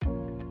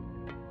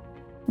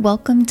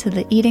Welcome to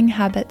the Eating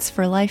Habits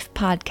for Life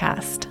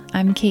podcast.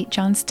 I'm Kate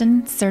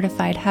Johnston,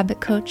 certified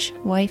habit coach,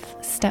 wife,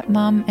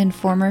 stepmom, and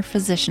former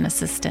physician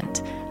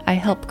assistant. I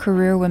help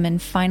career women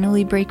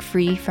finally break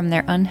free from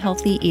their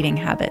unhealthy eating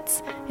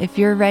habits. If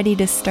you're ready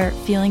to start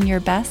feeling your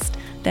best,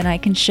 then I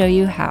can show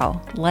you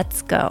how.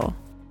 Let's go.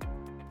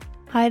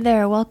 Hi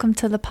there, welcome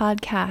to the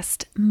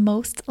podcast.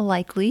 Most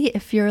likely,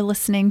 if you're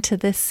listening to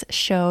this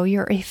show,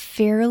 you're a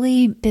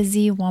fairly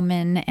busy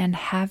woman and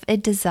have a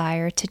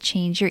desire to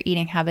change your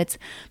eating habits,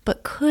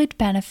 but could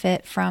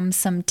benefit from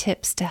some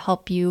tips to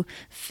help you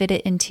fit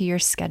it into your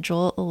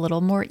schedule a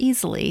little more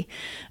easily.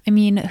 I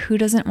mean, who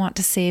doesn't want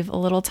to save a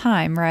little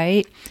time,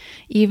 right?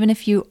 Even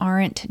if you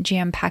aren't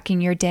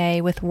jam-packing your day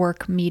with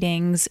work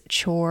meetings,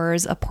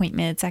 chores,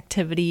 appointments,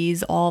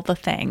 activities, all the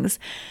things,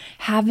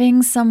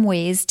 having some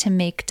ways to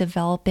make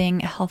developing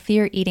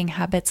healthier eating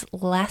habits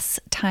less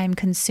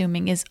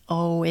time-consuming is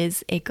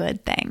always a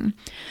good thing.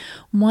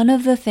 One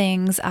of the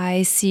things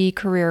I see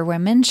career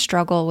women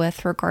struggle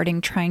with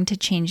regarding trying to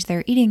change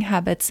their eating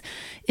habits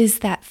is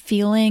that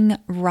feeling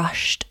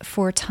rushed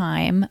for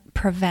time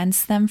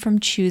prevents them from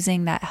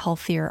choosing that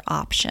healthier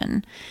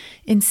option.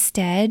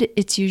 Instead,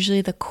 it's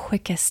usually the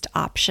quickest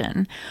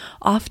option.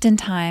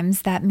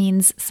 Oftentimes, that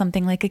means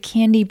something like a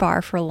candy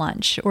bar for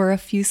lunch or a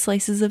few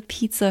slices of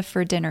pizza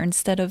for dinner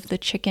instead of the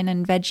chicken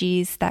and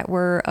veggies that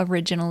were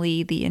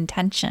originally the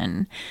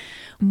intention.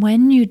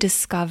 When you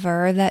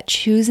discover that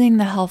choosing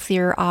the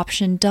healthier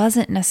option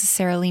doesn't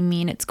necessarily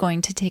mean it's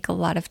going to take a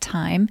lot of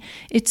time,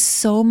 it's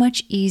so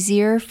much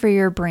easier for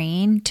your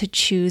brain to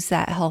choose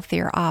that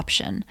healthier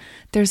option.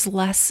 There's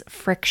less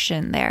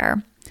friction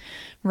there.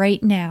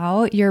 Right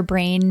now, your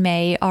brain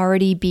may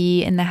already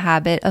be in the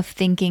habit of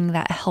thinking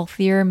that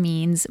healthier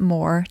means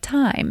more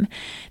time.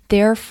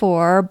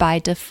 Therefore, by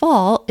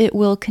default, it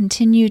will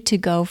continue to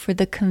go for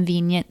the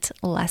convenient,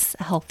 less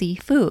healthy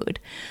food.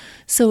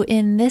 So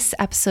in this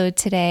episode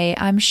today,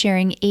 I'm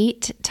sharing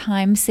 8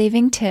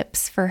 time-saving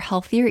tips for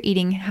healthier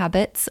eating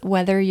habits,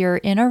 whether you're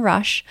in a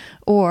rush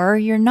or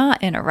you're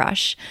not in a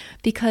rush,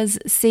 because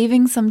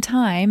saving some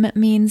time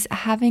means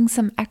having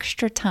some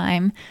extra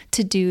time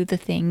to do the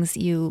things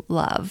you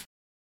love.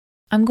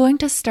 I'm going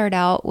to start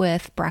out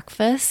with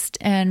breakfast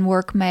and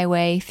work my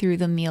way through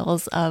the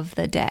meals of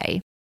the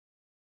day.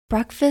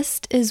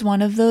 Breakfast is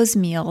one of those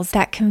meals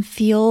that can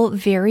feel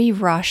very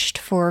rushed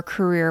for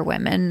career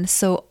women,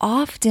 so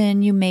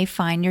often you may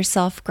find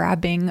yourself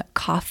grabbing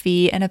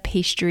coffee and a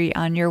pastry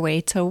on your way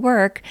to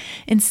work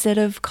instead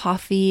of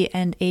coffee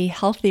and a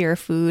healthier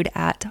food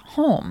at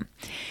home.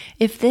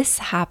 If this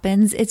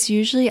happens, it's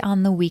usually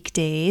on the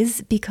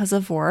weekdays because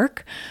of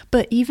work,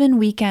 but even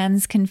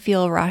weekends can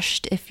feel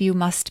rushed if you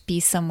must be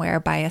somewhere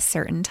by a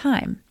certain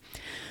time.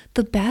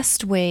 The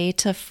best way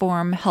to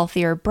form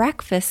healthier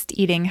breakfast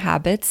eating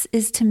habits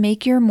is to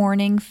make your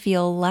morning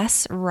feel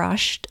less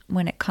rushed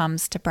when it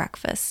comes to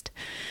breakfast.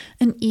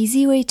 An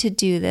easy way to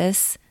do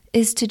this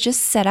is to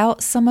just set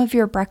out some of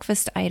your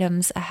breakfast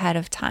items ahead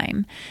of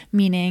time,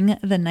 meaning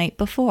the night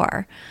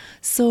before.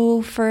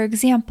 So, for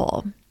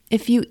example,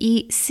 if you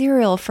eat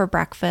cereal for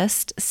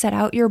breakfast, set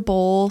out your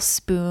bowl,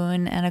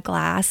 spoon, and a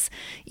glass,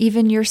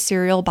 even your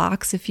cereal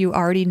box if you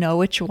already know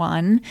which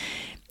one.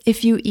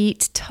 If you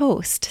eat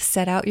toast,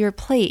 set out your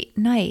plate,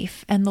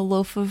 knife, and the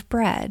loaf of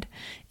bread.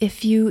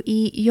 If you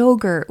eat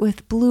yogurt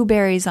with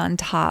blueberries on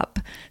top,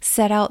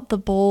 set out the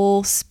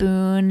bowl,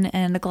 spoon,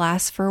 and a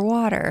glass for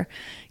water.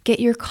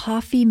 Get your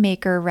coffee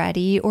maker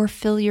ready or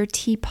fill your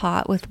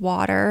teapot with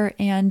water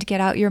and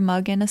get out your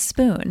mug and a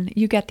spoon.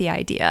 You get the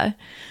idea.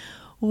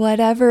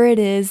 Whatever it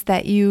is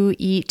that you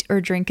eat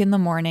or drink in the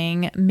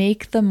morning,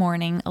 make the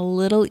morning a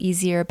little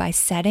easier by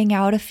setting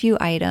out a few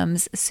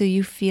items so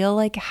you feel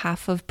like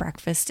half of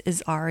breakfast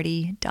is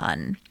already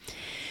done.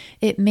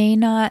 It may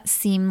not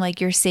seem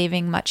like you're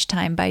saving much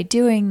time by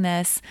doing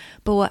this,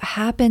 but what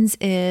happens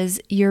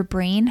is your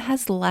brain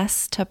has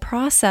less to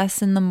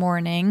process in the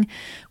morning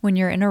when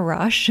you're in a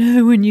rush,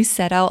 when you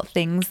set out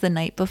things the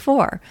night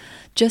before.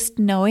 Just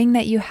knowing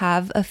that you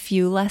have a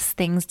few less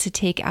things to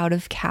take out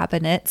of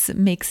cabinets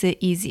makes it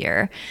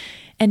easier.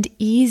 And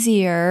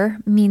easier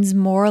means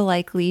more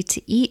likely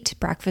to eat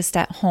breakfast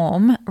at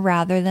home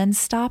rather than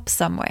stop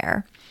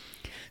somewhere.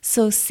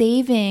 So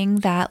saving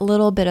that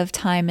little bit of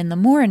time in the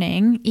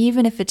morning,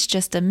 even if it's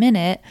just a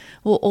minute,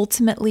 will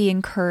ultimately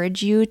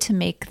encourage you to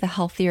make the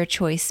healthier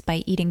choice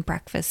by eating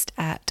breakfast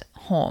at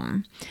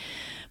home.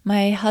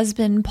 My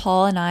husband,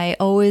 Paul, and I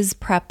always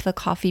prep the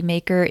coffee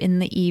maker in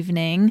the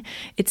evening.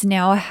 It's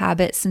now a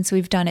habit since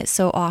we've done it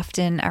so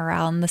often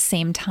around the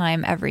same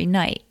time every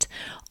night.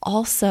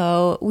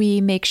 Also,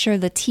 we make sure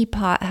the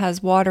teapot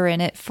has water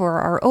in it for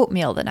our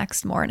oatmeal the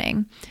next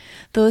morning.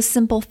 Those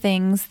simple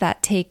things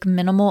that take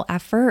minimal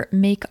effort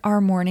make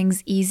our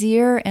mornings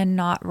easier and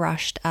not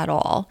rushed at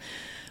all.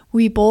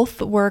 We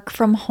both work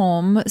from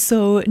home,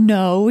 so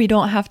no, we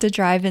don't have to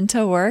drive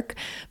into work,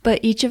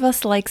 but each of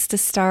us likes to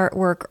start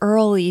work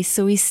early,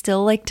 so we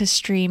still like to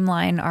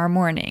streamline our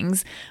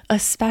mornings,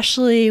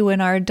 especially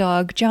when our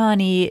dog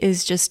Johnny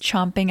is just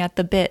chomping at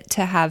the bit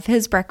to have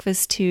his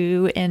breakfast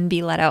too and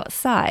be let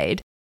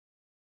outside.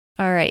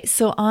 All right,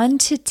 so on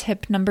to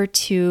tip number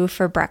 2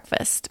 for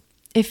breakfast.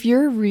 If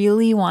you're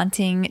really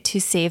wanting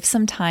to save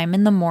some time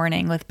in the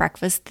morning with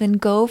breakfast, then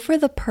go for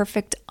the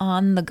perfect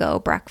on-the-go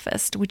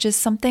breakfast, which is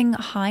something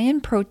high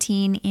in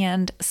protein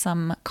and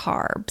some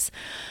carbs.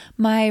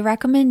 My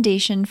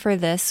recommendation for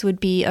this would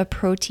be a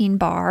protein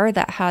bar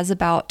that has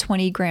about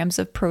 20 grams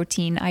of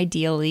protein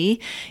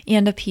ideally,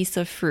 and a piece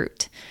of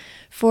fruit.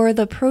 For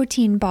the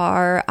protein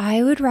bar,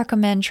 I would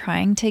recommend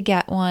trying to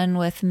get one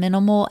with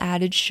minimal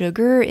added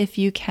sugar if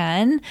you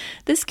can.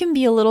 This can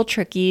be a little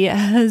tricky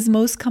as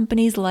most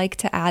companies like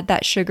to add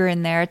that sugar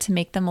in there to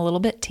make them a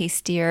little bit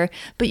tastier,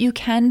 but you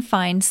can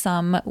find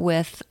some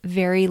with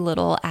very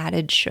little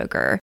added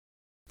sugar.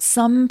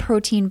 Some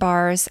protein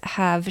bars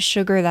have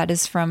sugar that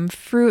is from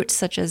fruit,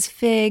 such as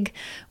fig,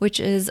 which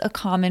is a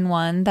common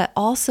one that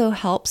also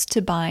helps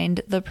to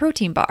bind the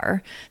protein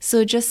bar.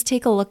 So just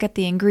take a look at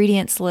the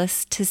ingredients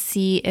list to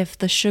see if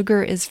the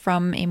sugar is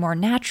from a more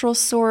natural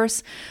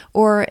source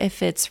or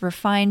if it's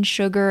refined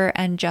sugar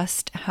and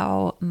just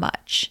how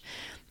much.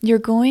 You're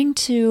going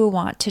to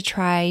want to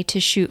try to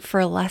shoot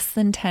for less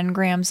than 10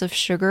 grams of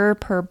sugar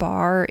per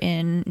bar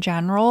in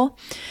general.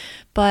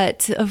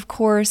 But of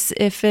course,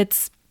 if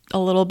it's a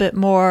little bit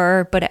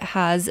more, but it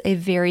has a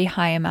very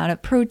high amount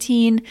of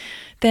protein,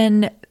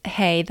 then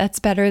hey, that's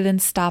better than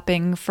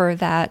stopping for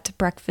that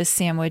breakfast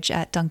sandwich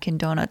at Dunkin'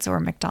 Donuts or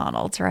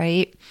McDonald's,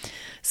 right?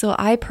 So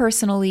I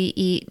personally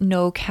eat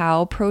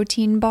no-cow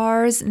protein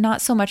bars, not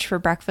so much for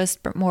breakfast,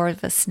 but more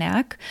of a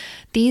snack.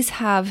 These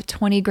have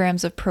 20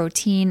 grams of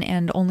protein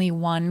and only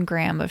 1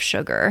 gram of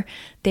sugar.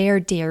 They are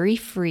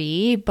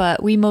dairy-free,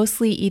 but we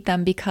mostly eat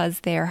them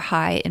because they are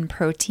high in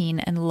protein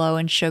and low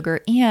in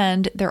sugar,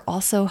 and they're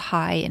also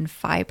high in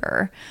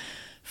fiber.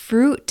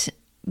 Fruit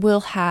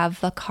will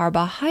have the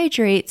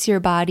carbohydrates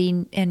your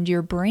body and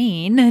your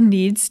brain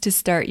needs to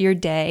start your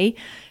day,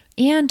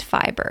 and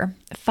fiber.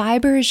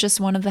 Fiber is just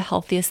one of the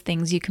healthiest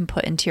things you can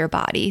put into your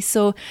body.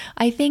 So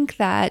I think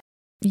that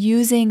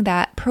using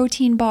that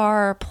protein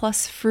bar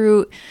plus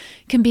fruit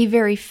can be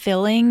very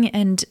filling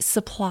and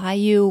supply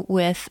you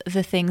with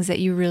the things that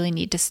you really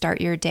need to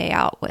start your day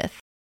out with.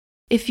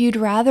 If you'd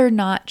rather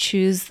not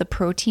choose the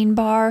protein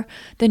bar,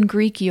 then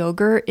Greek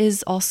yogurt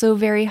is also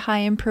very high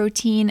in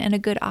protein and a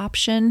good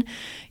option.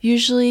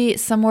 Usually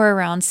somewhere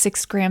around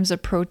 6 grams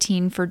of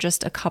protein for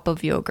just a cup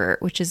of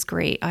yogurt, which is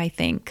great, I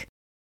think.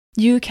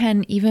 You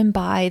can even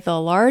buy the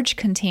large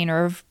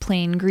container of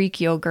plain Greek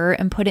yogurt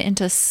and put it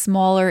into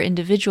smaller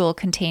individual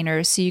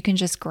containers so you can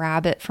just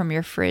grab it from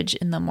your fridge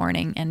in the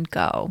morning and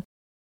go.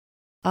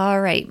 All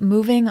right,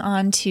 moving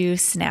on to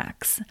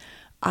snacks.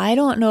 I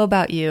don't know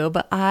about you,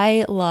 but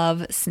I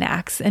love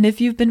snacks. And if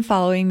you've been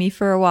following me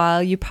for a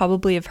while, you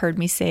probably have heard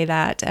me say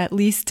that at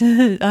least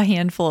a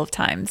handful of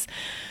times.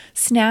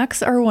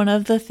 Snacks are one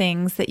of the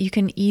things that you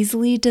can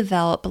easily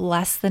develop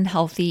less than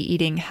healthy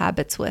eating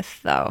habits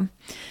with, though.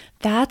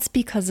 That's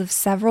because of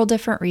several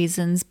different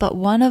reasons, but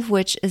one of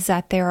which is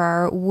that there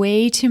are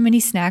way too many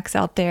snacks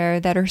out there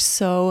that are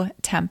so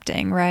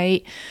tempting,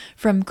 right?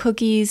 From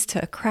cookies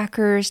to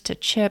crackers to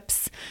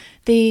chips.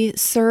 They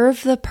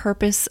serve the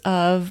purpose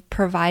of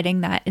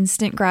providing that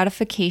instant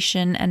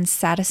gratification and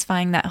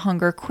satisfying that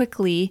hunger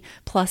quickly,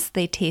 plus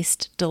they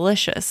taste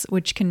delicious,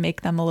 which can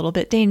make them a little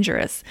bit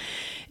dangerous.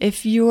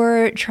 If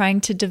you're trying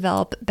to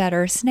develop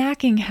better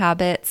snacking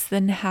habits,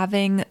 then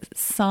having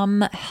some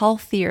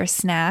healthier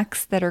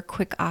snacks that are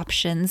quick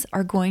options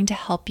are going to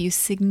help you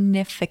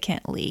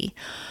significantly.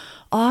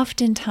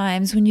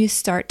 Oftentimes, when you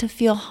start to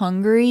feel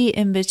hungry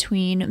in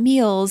between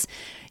meals,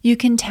 you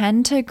can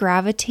tend to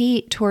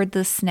gravitate toward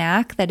the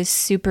snack that is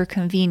super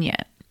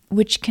convenient,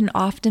 which can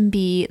often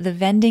be the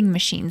vending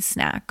machine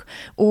snack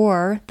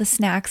or the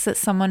snacks that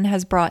someone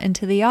has brought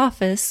into the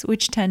office,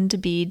 which tend to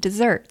be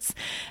desserts.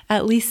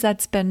 At least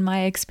that's been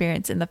my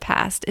experience in the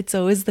past. It's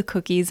always the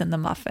cookies and the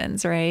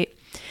muffins, right?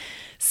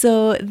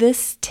 So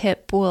this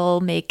tip will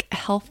make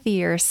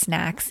healthier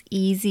snacks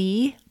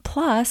easy,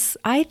 plus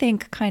I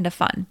think kind of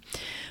fun.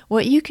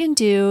 What you can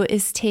do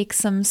is take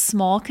some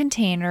small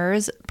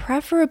containers,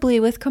 preferably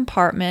with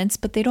compartments,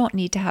 but they don't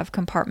need to have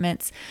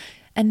compartments,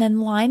 and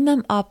then line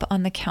them up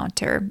on the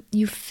counter.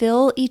 You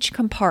fill each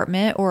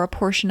compartment or a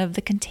portion of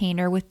the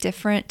container with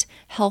different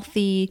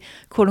healthy,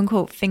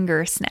 quote-unquote,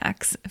 finger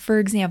snacks. For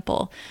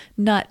example,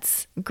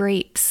 nuts,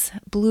 grapes,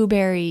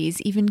 blueberries,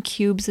 even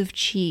cubes of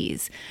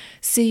cheese.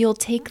 So you'll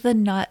take the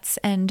nuts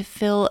and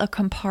fill a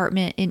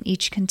compartment in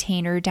each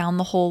container down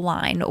the whole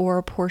line, or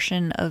a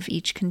portion of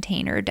each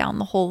container down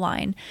the whole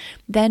line.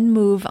 Then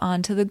move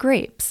on to the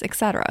grapes,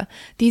 etc.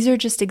 These are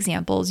just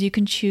examples. You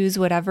can choose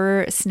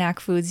whatever snack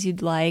foods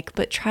you'd like,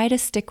 but try to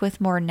stick with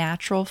more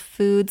natural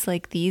foods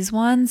like these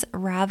ones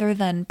rather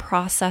than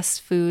processed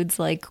foods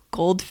like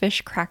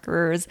goldfish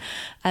crackers,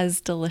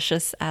 as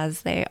delicious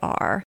as they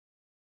are.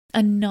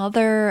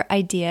 Another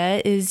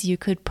idea is you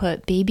could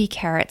put baby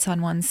carrots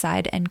on one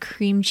side and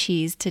cream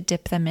cheese to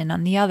dip them in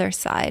on the other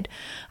side.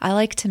 I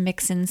like to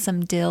mix in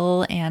some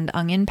dill and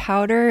onion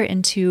powder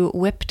into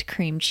whipped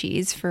cream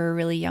cheese for a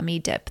really yummy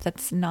dip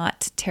that's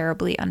not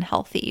terribly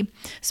unhealthy,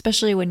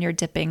 especially when you're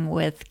dipping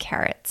with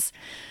carrots.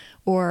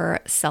 or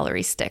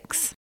celery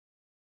sticks.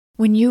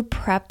 When you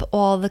prep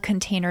all the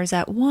containers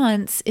at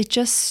once, it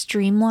just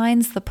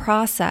streamlines the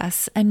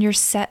process and you're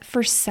set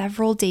for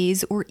several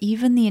days or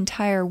even the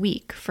entire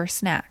week for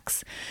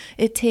snacks.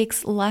 It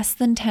takes less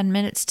than 10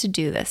 minutes to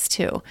do this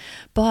too,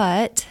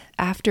 but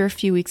after a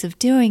few weeks of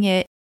doing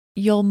it,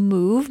 you'll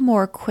move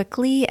more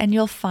quickly and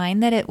you'll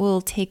find that it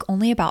will take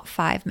only about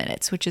 5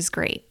 minutes, which is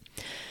great.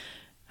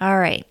 All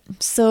right,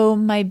 so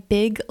my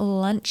big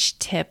lunch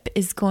tip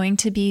is going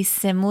to be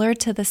similar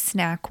to the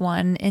snack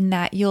one in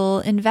that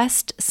you'll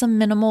invest some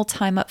minimal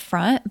time up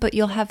front, but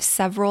you'll have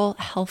several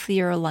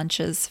healthier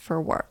lunches for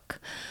work.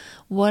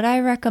 What I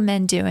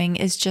recommend doing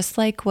is just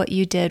like what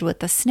you did with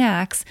the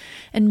snacks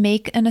and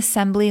make an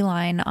assembly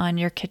line on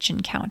your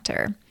kitchen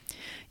counter.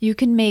 You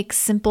can make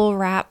simple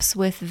wraps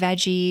with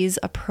veggies,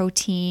 a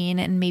protein,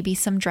 and maybe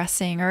some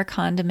dressing or a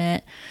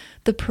condiment.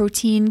 The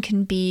protein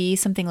can be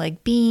something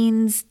like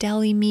beans,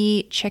 deli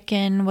meat,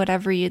 chicken,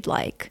 whatever you'd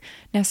like.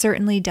 Now,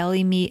 certainly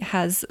deli meat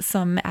has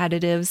some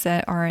additives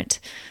that aren't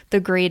the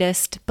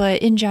greatest,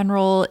 but in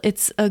general,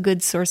 it's a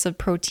good source of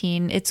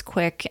protein. It's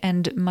quick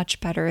and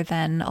much better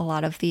than a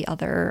lot of the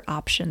other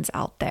options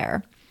out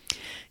there.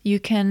 You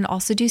can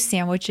also do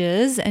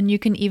sandwiches, and you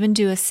can even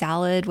do a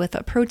salad with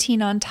a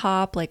protein on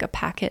top, like a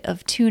packet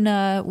of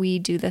tuna. We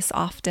do this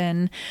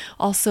often.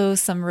 Also,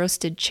 some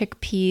roasted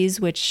chickpeas,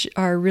 which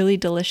are really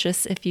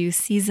delicious if you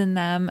season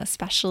them,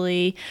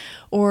 especially.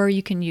 Or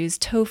you can use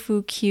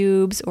tofu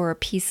cubes or a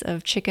piece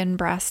of chicken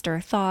breast or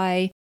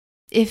thigh.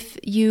 If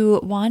you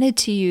wanted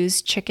to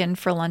use chicken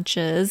for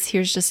lunches,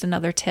 here's just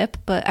another tip,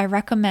 but I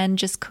recommend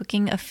just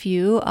cooking a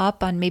few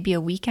up on maybe a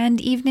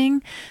weekend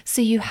evening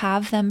so you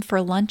have them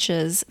for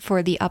lunches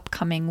for the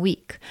upcoming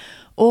week.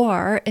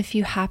 Or if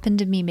you happen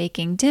to be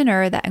making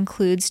dinner that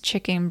includes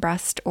chicken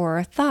breast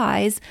or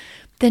thighs,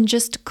 then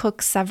just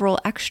cook several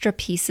extra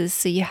pieces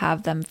so you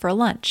have them for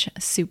lunch.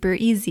 Super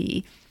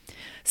easy.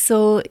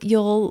 So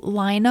you'll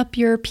line up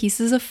your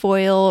pieces of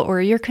foil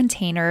or your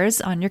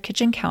containers on your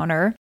kitchen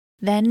counter.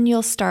 Then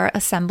you'll start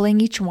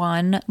assembling each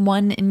one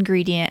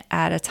ingredient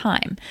at a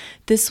time.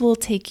 This will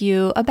take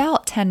you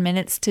about 10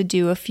 minutes to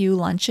do a few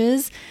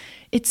lunches.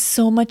 It's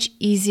so much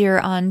easier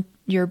on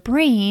your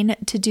brain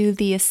to do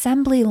the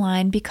assembly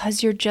line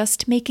because you're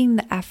just making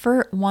the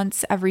effort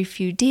once every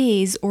few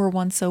days or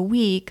once a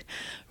week,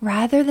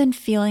 rather than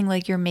feeling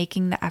like you're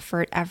making the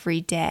effort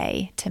every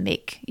day to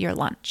make your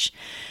lunch.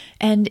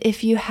 And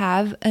if you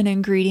have an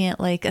ingredient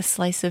like a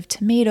slice of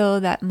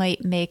tomato that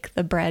might make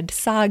the bread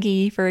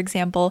soggy, for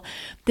example,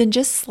 then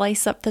just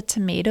slice up the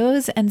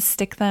tomatoes and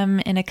stick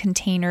them in a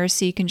container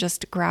so you can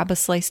just grab a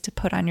slice to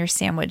put on your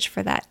sandwich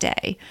for that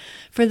day.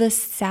 For the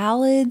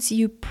salads,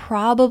 you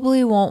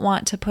probably won't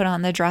want to put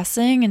on the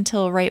dressing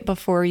until right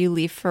before you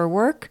leave for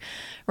work,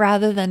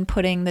 rather than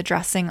putting the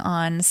dressing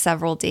on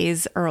several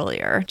days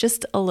earlier.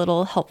 Just a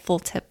little helpful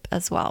tip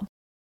as well.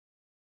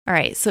 All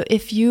right, so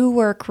if you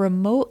work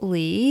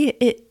remotely,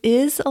 it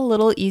is a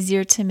little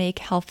easier to make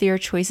healthier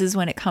choices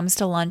when it comes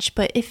to lunch,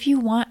 but if you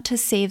want to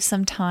save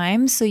some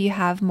time so you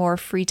have more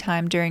free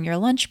time during your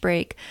lunch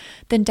break,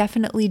 then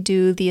definitely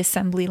do the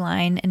assembly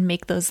line and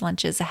make those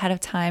lunches ahead of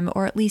time,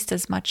 or at least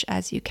as much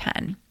as you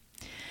can.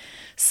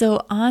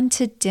 So on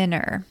to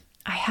dinner.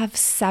 I have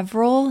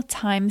several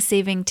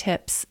time-saving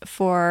tips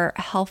for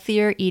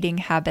healthier eating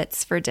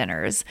habits for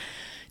dinners.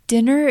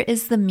 Dinner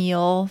is the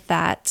meal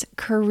that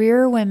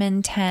career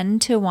women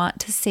tend to want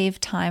to save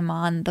time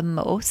on the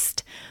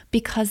most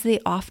because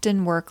they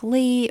often work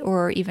late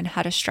or even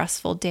had a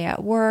stressful day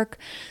at work.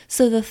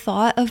 So the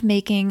thought of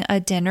making a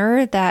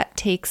dinner that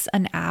takes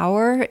an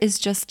hour is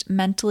just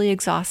mentally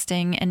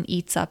exhausting and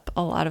eats up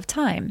a lot of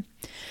time.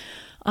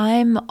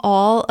 I'm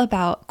all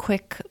about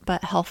quick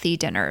but healthy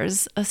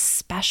dinners,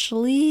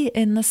 especially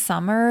in the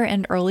summer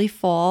and early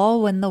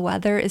fall when the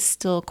weather is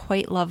still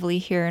quite lovely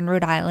here in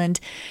Rhode Island,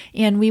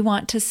 and we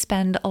want to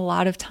spend a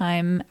lot of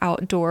time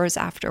outdoors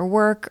after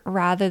work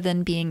rather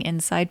than being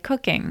inside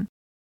cooking.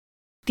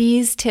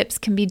 These tips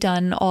can be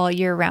done all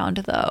year round,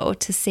 though,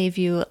 to save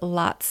you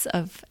lots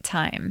of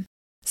time.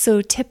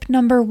 So tip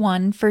number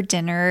 1 for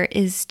dinner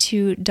is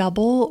to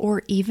double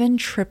or even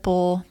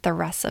triple the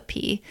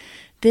recipe.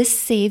 This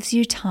saves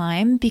you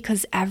time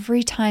because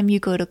every time you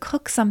go to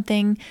cook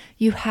something,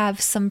 you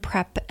have some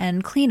prep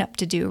and cleanup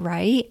to do,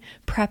 right?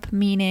 Prep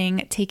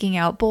meaning taking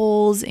out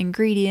bowls,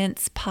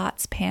 ingredients,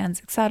 pots, pans,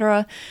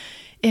 etc.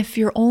 If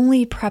you're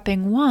only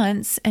prepping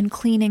once and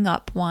cleaning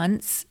up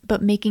once,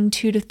 but making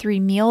 2 to 3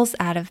 meals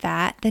out of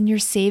that, then you're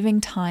saving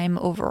time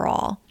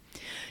overall.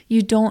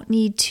 You don't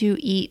need to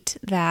eat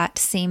that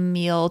same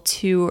meal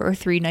 2 or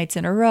 3 nights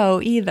in a row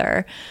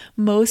either.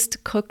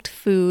 Most cooked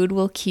food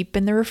will keep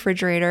in the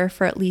refrigerator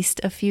for at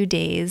least a few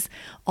days.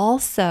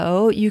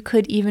 Also, you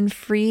could even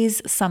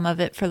freeze some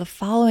of it for the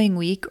following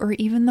week or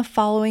even the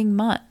following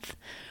month.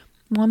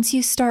 Once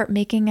you start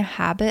making a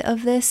habit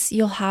of this,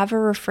 you'll have a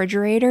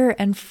refrigerator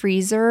and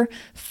freezer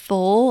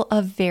full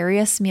of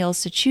various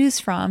meals to choose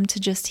from to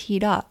just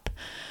heat up.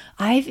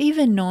 I've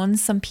even known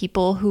some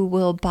people who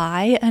will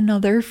buy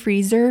another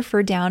freezer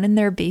for down in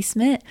their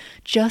basement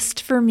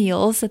just for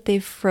meals that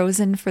they've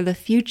frozen for the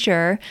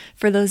future,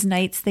 for those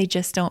nights they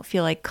just don't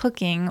feel like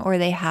cooking or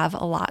they have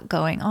a lot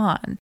going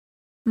on.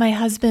 My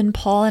husband,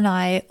 Paul, and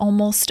I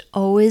almost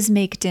always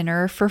make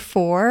dinner for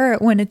 4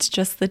 when it's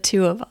just the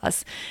 2 of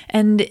us.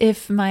 And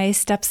if my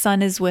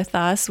stepson is with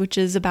us, which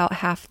is about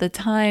half the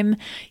time,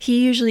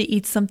 he usually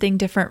eats something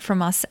different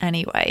from us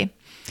anyway.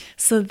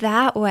 So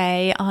that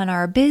way, on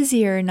our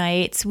busier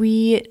nights,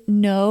 we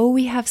know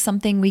we have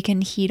something we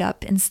can heat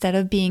up instead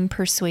of being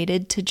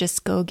persuaded to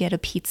just go get a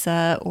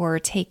pizza or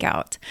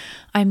takeout.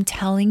 I'm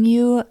telling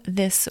you,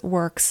 this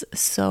works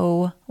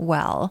so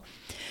well.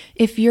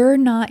 If you're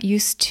not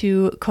used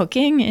to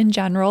cooking in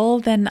general,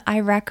 then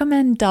I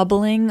recommend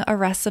doubling a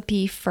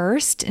recipe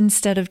first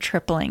instead of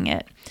tripling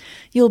it.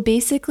 You'll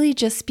basically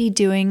just be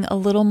doing a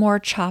little more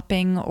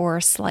chopping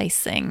or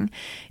slicing.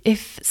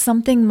 If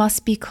something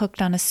must be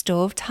cooked on a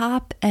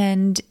stovetop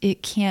and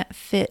it can't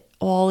fit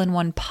all in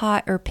one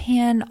pot or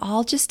pan,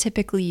 I'll just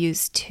typically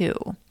use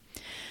 2.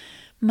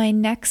 My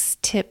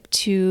next tip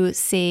to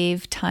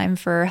save time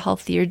for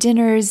healthier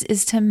dinners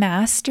is to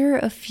master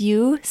a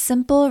few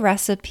simple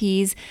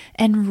recipes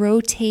and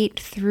rotate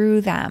through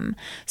them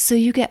so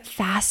you get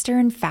faster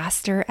and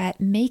faster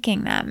at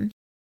making them.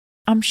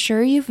 I'm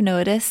sure you've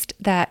noticed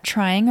that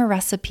trying a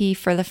recipe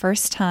for the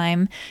first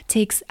time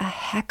takes a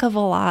heck of a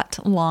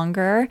lot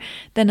longer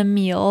than a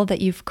meal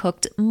that you've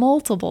cooked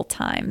multiple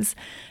times.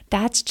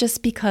 That's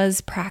just because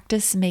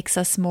practice makes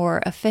us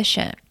more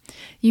efficient.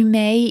 You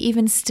may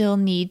even still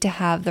need to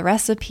have the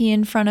recipe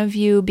in front of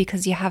you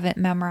because you haven't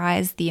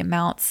memorized the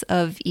amounts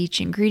of each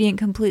ingredient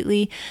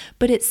completely,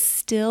 but it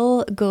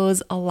still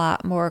goes a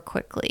lot more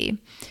quickly.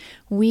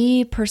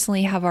 We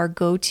personally have our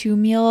go-to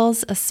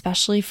meals,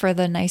 especially for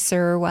the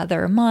nicer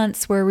weather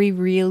months where we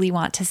really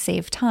want to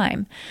save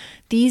time.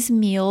 These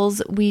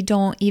meals, we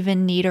don't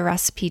even need a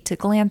recipe to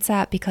glance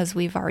at because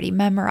we've already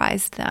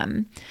memorized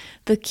them.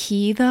 The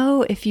key,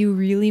 though, if you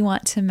really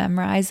want to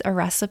memorize a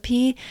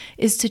recipe,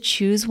 is to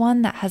choose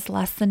one that has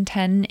less than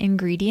 10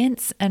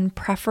 ingredients and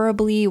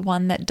preferably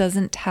one that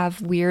doesn't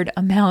have weird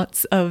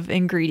amounts of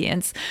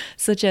ingredients,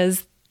 such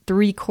as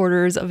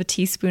 3/4 of a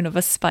teaspoon of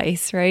a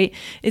spice, right?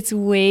 It's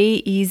way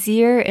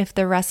easier if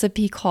the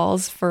recipe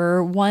calls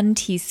for 1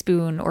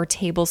 teaspoon or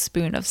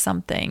tablespoon of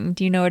something.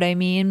 Do you know what I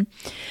mean?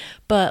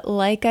 But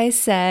like I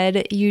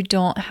said, you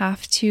don't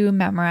have to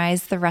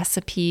memorize the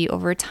recipe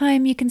over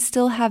time. You can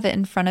still have it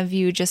in front of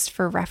you just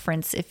for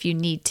reference if you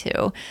need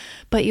to.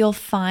 But you'll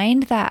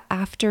find that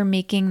after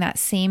making that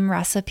same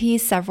recipe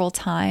several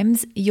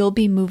times, you'll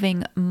be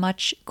moving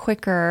much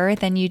quicker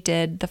than you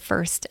did the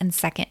first and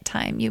second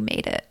time you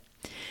made it.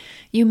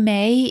 You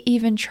may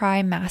even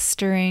try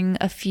mastering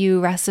a few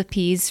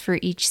recipes for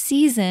each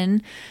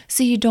season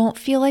so you don't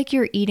feel like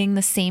you're eating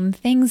the same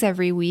things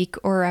every week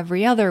or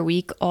every other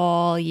week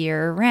all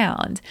year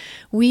round.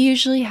 We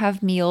usually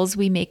have meals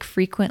we make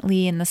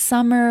frequently in the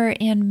summer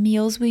and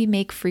meals we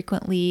make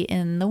frequently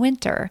in the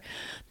winter.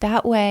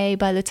 That way,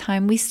 by the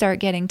time we start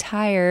getting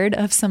tired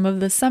of some of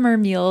the summer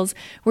meals,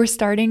 we're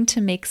starting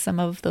to make some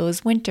of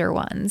those winter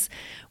ones.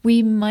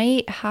 We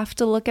might have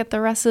to look at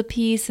the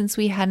recipe since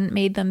we hadn't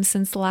made them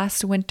since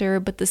last winter,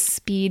 but the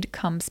speed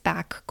comes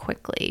back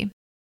quickly.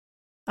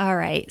 All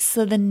right,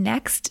 so the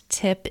next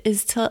tip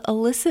is to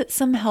elicit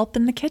some help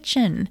in the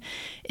kitchen.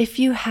 If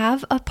you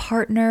have a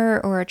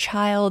partner or a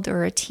child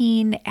or a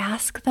teen,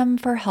 ask them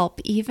for help,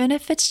 even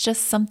if it's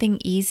just something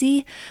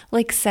easy,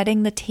 like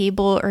setting the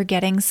table or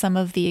getting some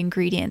of the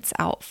ingredients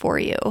out for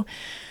you.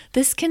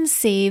 This can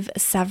save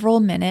several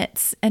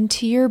minutes and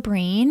to your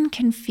brain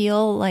can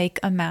feel like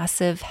a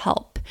massive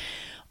help.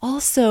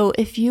 Also,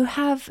 if you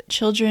have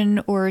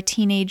children or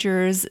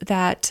teenagers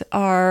that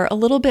are a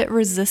little bit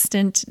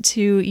resistant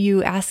to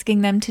you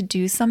asking them to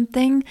do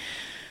something,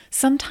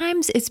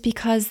 sometimes it's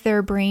because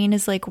their brain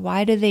is like,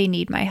 why do they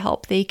need my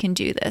help? They can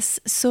do this.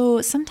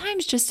 So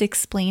sometimes just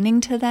explaining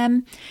to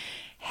them,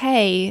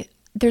 hey,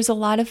 there's a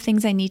lot of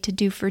things I need to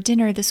do for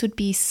dinner. This would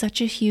be such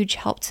a huge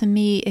help to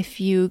me if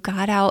you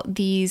got out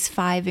these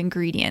 5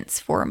 ingredients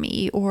for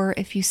me, or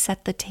if you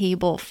set the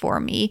table for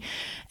me.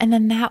 And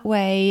then that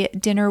way,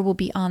 dinner will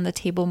be on the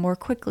table more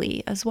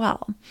quickly as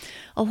well.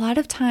 A lot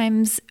of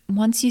times,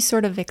 once you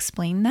sort of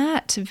explain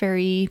that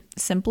very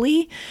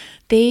simply,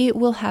 they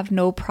will have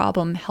no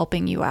problem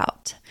helping you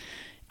out.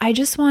 I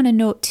just want to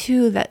note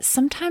too that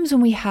sometimes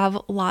when we have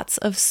lots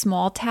of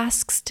small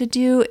tasks to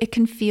do, it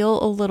can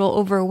feel a little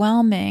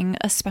overwhelming,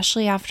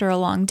 especially after a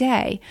long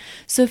day.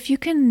 So if you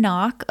can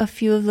knock a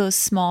few of those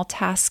small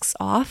tasks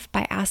off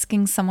by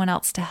asking someone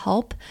else to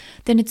help,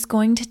 then it's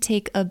going to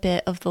take a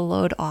bit of the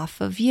load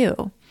off of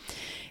you.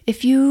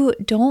 If you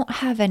don't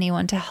have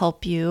anyone to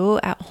help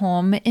you at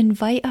home,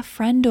 invite a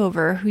friend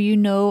over who you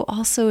know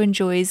also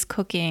enjoys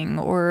cooking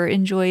or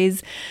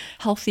enjoys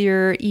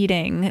healthier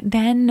eating.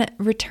 Then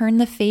return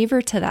the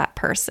favor to that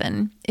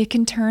person. It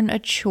can turn a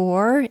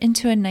chore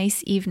into a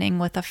nice evening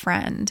with a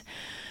friend.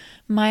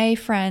 My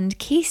friend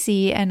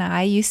Casey and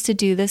I used to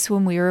do this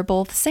when we were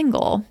both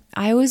single.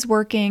 I was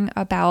working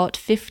about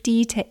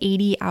 50 to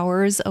 80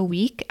 hours a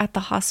week at the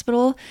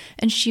hospital,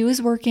 and she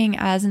was working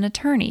as an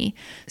attorney.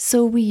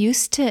 So we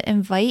used to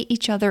invite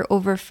each other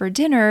over for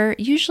dinner,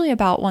 usually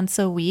about once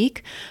a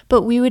week,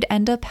 but we would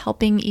end up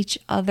helping each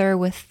other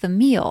with the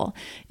meal.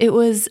 It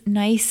was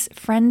nice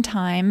friend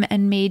time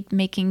and made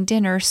making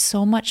dinner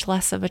so much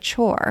less of a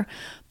chore.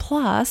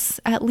 Plus,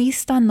 at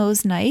least on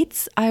those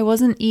nights, I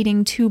wasn't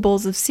eating 2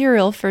 bowls of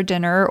cereal for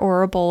dinner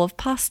or a bowl of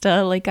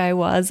pasta like I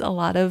was a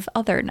lot of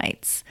other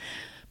nights.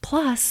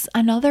 Plus,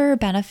 another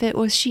benefit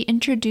was she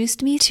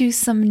introduced me to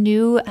some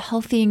new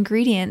healthy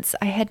ingredients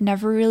I had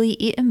never really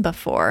eaten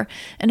before.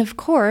 And of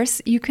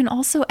course, you can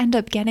also end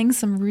up getting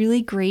some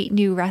really great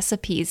new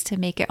recipes to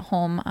make at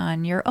home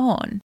on your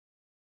own.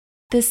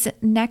 This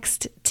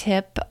next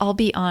tip, I'll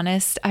be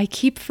honest, I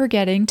keep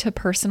forgetting to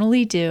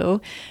personally do.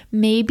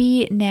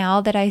 Maybe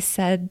now that I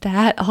said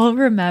that, I'll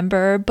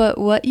remember, but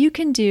what you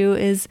can do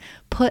is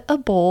put a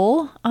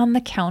bowl on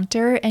the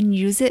counter and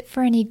use it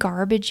for any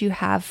garbage you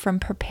have from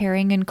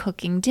preparing and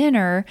cooking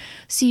dinner,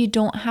 so you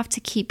don't have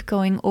to keep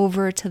going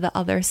over to the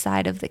other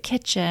side of the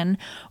kitchen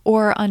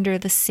or under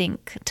the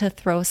sink to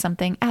throw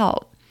something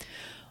out.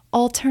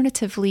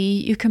 Alternatively,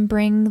 you can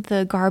bring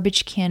the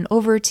garbage can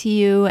over to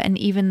you and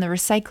even the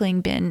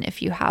recycling bin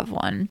if you have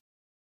one.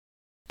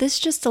 This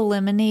just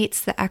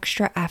eliminates the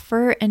extra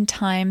effort and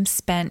time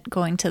spent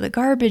going to the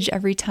garbage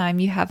every time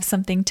you have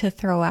something to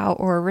throw out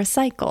or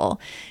recycle.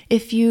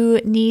 If you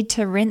need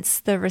to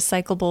rinse the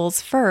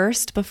recyclables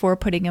first before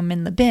putting them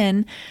in the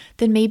bin,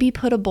 then maybe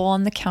put a bowl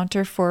on the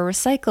counter for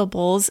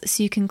recyclables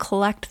so you can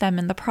collect them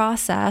in the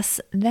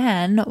process.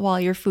 Then, while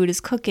your food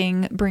is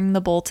cooking, bring the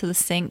bowl to the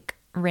sink,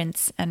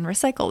 rinse, and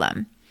recycle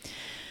them.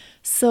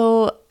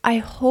 So I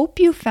hope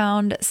you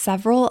found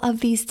several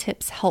of these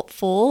tips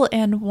helpful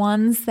and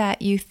ones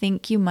that you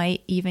think you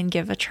might even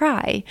give a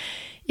try.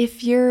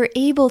 If you're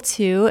able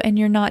to and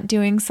you're not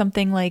doing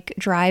something like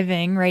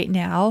driving right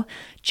now,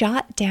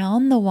 jot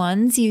down the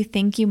ones you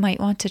think you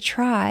might want to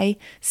try,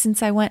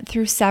 since I went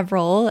through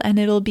several and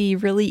it'll be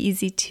really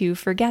easy to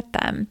forget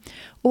them.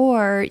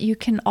 Or you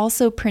can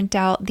also print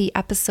out the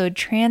episode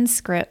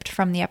transcript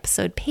from the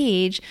episode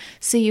page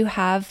so you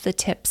have the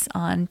tips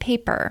on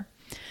paper.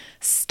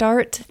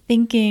 Start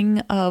thinking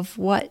of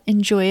what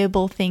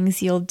enjoyable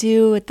things you'll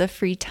do with the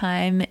free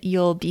time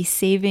you'll be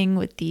saving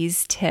with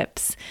these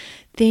tips.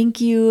 Thank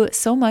you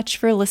so much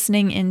for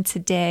listening in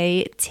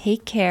today.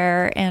 Take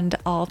care, and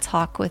I'll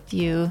talk with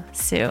you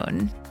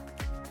soon.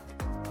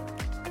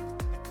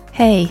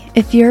 Hey,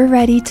 if you're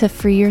ready to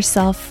free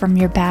yourself from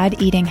your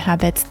bad eating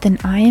habits, then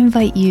I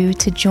invite you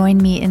to join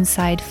me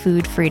inside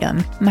Food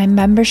Freedom, my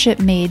membership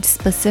made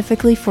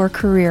specifically for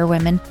career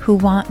women who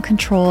want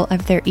control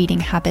of their eating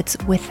habits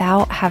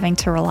without having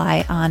to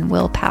rely on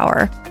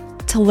willpower.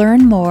 To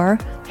learn more,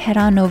 head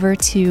on over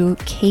to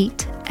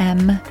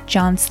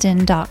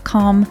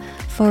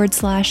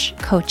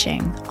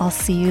katemjohnston.com/coaching. I'll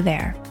see you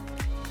there.